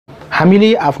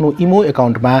हामीले आफ्नो इमो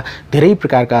एकाउन्टमा धेरै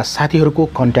प्रकारका साथीहरूको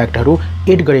कन्ट्याक्टहरू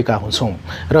एड गरेका हुन्छौं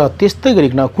र त्यस्तै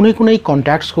गरिकन कुनै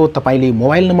कन्ट्याक्ट्सको तपाईले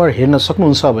मोबाइल नम्बर हेर्न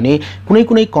सक्नुहुन्छ भने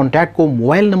कुनै कन्ट्याक्टको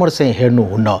मोबाइल नम्बर चाहिँ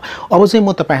हेर्नुहुन्न। अब चाहिँ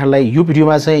म तपाईहरुलाई यो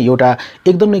भिडियोमा चाहिँ एउटा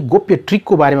एकदमै गोप्य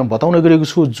ट्रिकको बारेमा बताउन गएको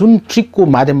छु, जुन ट्रिकको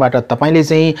माध्यमबाट तपाईले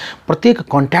चाहिँ प्रत्येक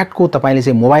कन्ट्याक्टको तपाईले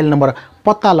चाहिँ मोबाइल नम्बर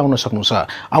पत्ता लगाउन सक्नुहुन्छ।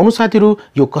 आउनु साथीहरु,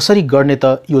 यो कसरी गर्ने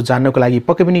त यो जान्नको लागि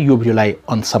पक्कै पनि यो भिडियोलाई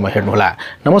अन्तसम्म हेर्नुहोला।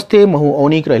 नमस्ते, म हुँ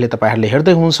ओनिक र अहिले तपाईहरुले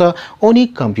हेर्दै हुनुहुन्छ ओनिक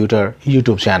कम्प्युटर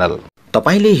युट्युब च्यानल।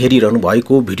 तपाईले हेरिरहनु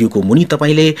भएको भिडियोको मुनि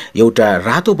तपाईले एउटा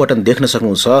रातो बटन देख्न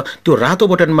सक्नुहुन्छ। त्यो रातो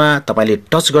बटनमा तपाईले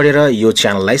टच गरेर यो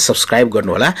च्यानललाई सब्स्क्राइब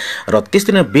गर्नुहोला र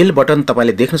त्यसै नै बेल बटन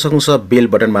तपाईले देख्न सक्नुहुन्छ, बेल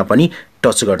बटनमा पनि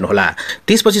टच गर्नुहोला।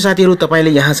 त्यसपछि साथीहरु तपाईले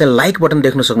यहाँ चाहिँ लाइक बटन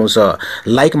देख्न सक्नुहुन्छ,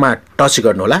 लाइकमा टच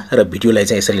गर्नुहोला र भिडियोलाई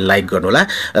चाहिँ यसरी लाइक गर्नुहोला।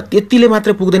 त्यतिले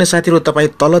मात्र पुग्दैन साथीहरु, तपाई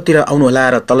तलतिर आउनुहोला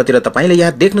र तलतिर तपाईले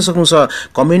यहाँ देख्न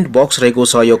सक्नुहुन्छ कमेन्ट बक्स रहेको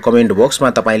छ। यो कमेन्ट बक्समा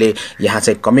तपाईले यहाँ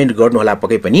चाहिँ कमेन्ट गर्नुहोला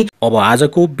पक्कै पनि। अब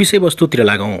आजको विषयवस्तुतिर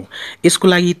लागौं। यसको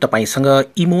लागि तपाईसँग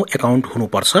इमो एकाउन्ट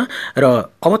हुनुपर्छ र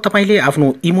अब तपाईले आफ्नो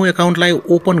इमो एकाउन्टलाई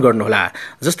ओपन गर्नुहोला।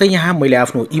 जस्तै यहाँ मैले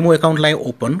आफ्नो इमो एकाउन्टलाई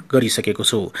ओपन गरिसकेको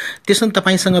छु। त्यसैले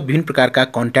तपाईसँग विभिन्न प्रकारका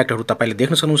कन्ट्याक्टहरु तपाईले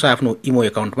देख्न सक्नुहुन्छ आफ्नो इमो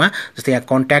एकाउन्टमा। जस्तै यहाँ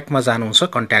कन्ट्याक्टमा जानुहुन्छ,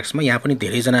 कन्ट्याक्ट्समा यहाँ पनि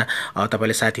धेरै जना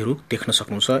तपाईले साथीहरु देख्न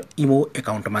सक्नुहुन्छ इमो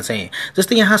एकाउन्टमा चाहिँ।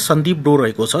 जस्तै यहाँ सन्दीप ब्रो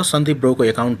रहेको छ, सन्दीप ब्रोको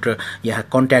एकाउन्ट यहाँ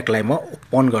कन्ट्याक्टलाई म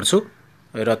ओपन गर्छु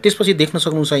र त्यसपछि देख्न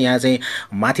सक्नुहुन्छ यहाँ चाहिँ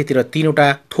माथितिर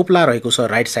तीनवटा थोप्ला रहेको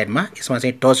छ राइट साइडमा। यसमा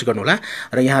चाहिँ टच गर्नुहोला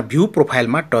र यहाँ भ्यू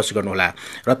प्रोफाइलमा टच गर्नुहोला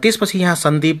र त्यसपछि यहाँ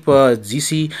सन्दीप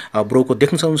जीसी ब्रोको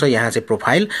देख्न सक्नुहुन्छ यहाँ चाहिँ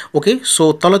प्रोफाइल। ओके,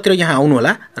 सो तलतिर यहाँ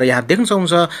आउनुहोला र यहाँ देख्न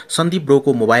सक्नुहुन्छ सन्दीप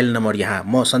ब्रोको मोबाइल नम्बर। यहाँ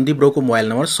म सन्दीप ब्रोको मोबाइल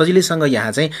नम्बर सजिलैसँग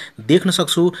यहाँ चाहिँ देख्न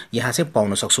सक्छु, यहाँ चाहिँ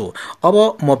पाउन सक्छु।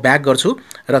 अब म ब्याक गर्छु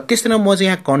र त्यसैले म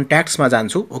चाहिँ यहाँ कन्ट्याक्ट्समा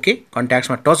जान्छु। ओके,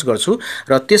 कन्ट्याक्ट्समा टच गर्छु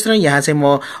र त्यसैले यहाँ चाहिँ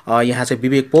म यहाँ चाहिँ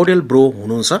विवेक पौडेल ब्रो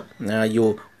हुनुहुन्छ, यो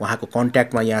उहाँको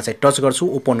कन्ट्याक्टमा यहाँ चाहिँ टच गर्छु,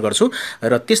 ओपन गर्छु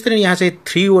र त्यसरी यहाँ चाहिँ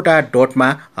 3 वटा डटमा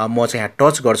म चाहिँ यहाँ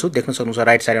टच गर्छु। देख्न सक्नुहुन्छ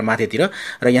राइट साइडमा माथितिर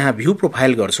र यहाँ भ्यू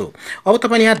प्रोफाइल गर्छु। अब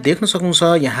तपाईले यहाँ देख्न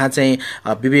सक्नुहुन्छ यहाँ चाहिँ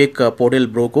विवेक पौडेल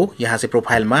ब्रोको यहाँ चाहिँ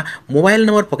प्रोफाइलमा मोबाइल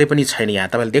नम्बर पक्कै पनि छैन। यहाँ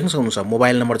तपाईले देख्न सक्नुहुन्छ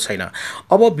मोबाइल नम्बर छैन।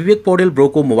 अब विवेक पौडेल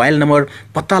ब्रोको मोबाइल नम्बर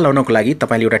पत्ता लगाउनको लागि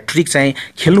तपाईले एउटा ट्रिक चाहिँ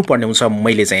खेल्नु पर्ने हुन्छ।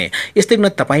 मैले चाहिँ यस्तै गर्न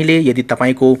तपाईले यदि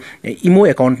तपाईको इमो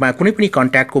एकाउन्टमा कुनै पनि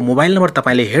कन्ट्याक्टको मोबाइल नम्बर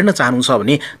तपाईले हेर्न चाहनुहुन्छ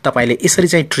भने तपाईले यसरी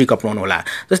चाहिँ ट्रिक अपनाउनु होला।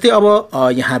 जस्तै अब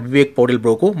यहाँ विवेक पौडेल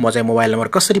ब्रोको म चाहिँ मोबाइल नम्बर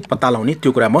कसरी पत्ता लगाउने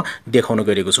त्यो कुरा म देखाउन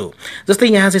गएको छु। जस्तै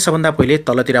यहाँ चाहिँ सबभन्दा पहिले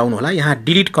तलतिर आउनु होला, यहाँ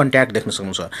डिलिट कन्ट्याक्ट देख्न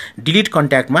सक्नुहुन्छ। डिलिट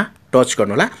कन्ट्याक्टमा टच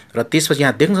गर्नुहोला र त्यसपछि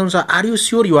यहाँ देख्न सक्नुहुन्छ are you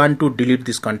sure you want to delete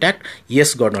this contact,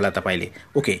 यस गर्नुहोला तपाईले।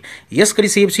 ओके, यस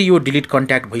गरिसकेपछि यो डिलिट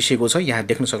कन्ट्याक्ट भइसकेको छ, यहाँ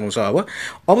देख्न सक्नुहुन्छ।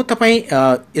 अब तपाई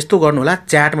यस्तो गर्नुहोला,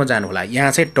 च्याटमा जानुहोला,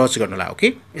 यहाँ चाहिँ टच गर्नुहोला। ओके,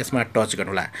 यसमा टच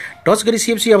गर्नुहोला। टच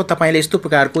गरिसकेपछि अब तपाईले यस्तो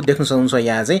प्रकारको देख्न सक्नुहुन्छ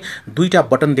यहाँ चाहिँ दुईटा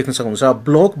बटन देख्न सक्नुहुन्छ,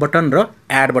 ब्लक बटन र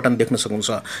एड बटन देख्न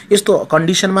सक्नुहुन्छ। यस्तो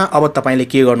कन्डिसनमा अब तपाईले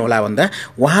के गर्नुहोला भन्दा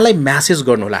उहाँलाई मेसेज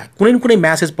गर्नुहोला, कुनै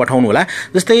मेसेज पठाउनु होला।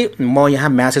 जस्तै म यहाँ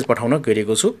मेसेज पठाउन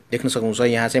गएको छु, देख्न सक्नुहुन्छ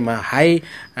यहाँ चाहिँ म हाई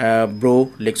ब्रो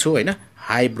लेख्छु हैन,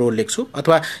 हाई ब्रो लेख्छु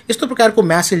अथवा यस्तो प्रकारको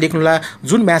मेसेज लेख्नुहोला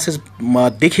जुन मेसेज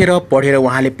देखेर पढेर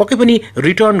उहाँले पक्कै पनि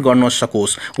रिटर्न गर्न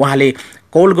सकोस्। उहाँले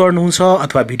कल गर्नुहुन्छ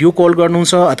अथवा भिडियो कल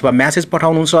गर्नुहुन्छ अथवा मेसेज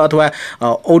पठाउनुहुन्छ अथवा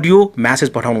अडियो मेसेज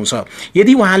पठाउनुहुन्छ।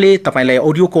 यदि उहाँले तपाईलाई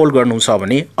अडियो कल गर्नुहुन्छ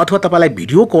भने अथवा तपाईलाई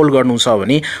भिडियो कल गर्नुहुन्छ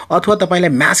भने अथवा तपाईलाई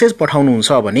मेसेज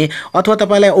पठाउनुहुन्छ भने अथवा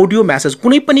तपाईलाई अडियो मेसेज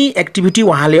कुनै पनि एक्टिभिटी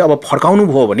उहाँले अब फर्काउनु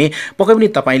भयो भने पक्कै पनि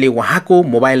तपाईले उहाँको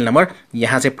मोबाइल नम्बर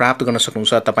यहाँ चाहिँ प्राप्त गर्न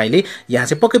सक्नुहुन्छ। तपाईले यहाँ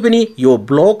चाहिँ पक्कै पनि यो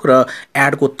ब्लक र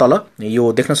एडको तल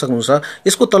यो देख्न सक्नुहुन्छ,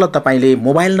 यसको तल तपाईले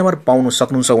मोबाइल नम्बर पाउन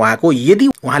सक्नुहुन्छ उहाँको।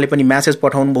 यदि उहाँले पनि मेसेज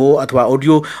पठाउनु भयो अथवा अडियो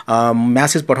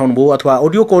मेसेज पठाउनु भयो अथवा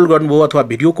अडियो कल गर्नुभयो अथवा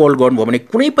भिडियो कल गर्नुभयो भने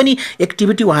कुनै पनि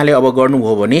एक्टिभिटी उहाँले अब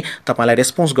गर्नुभयो भने तपाईलाई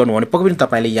रेस्पोन्स गर्नुभयो भने पक्कै पनि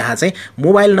तपाईले यहाँ चाहिँ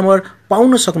मोबाइल नम्बर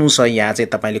पाउन सक्नुहुन्छ। यहाँ चाहिँ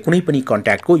तपाईले कुनै पनि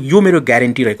कन्ट्याक्टको, यो मेरो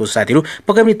ग्यारेन्टी रहेको साथीहरु,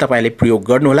 पक्कै पनि तपाईले प्रयोग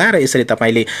गर्नुहोला र यसरी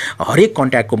तपाईले हरेक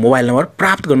कन्ट्याक्टको मोबाइल नम्बर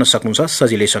प्राप्त गर्न सक्नुहुन्छ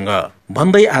सजिलैसँग।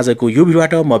 भन्दै आजको यो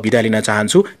भिडियोबाट म बिदा लिन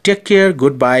चाहन्छु। Take care,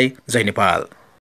 good by, Jay Nepal.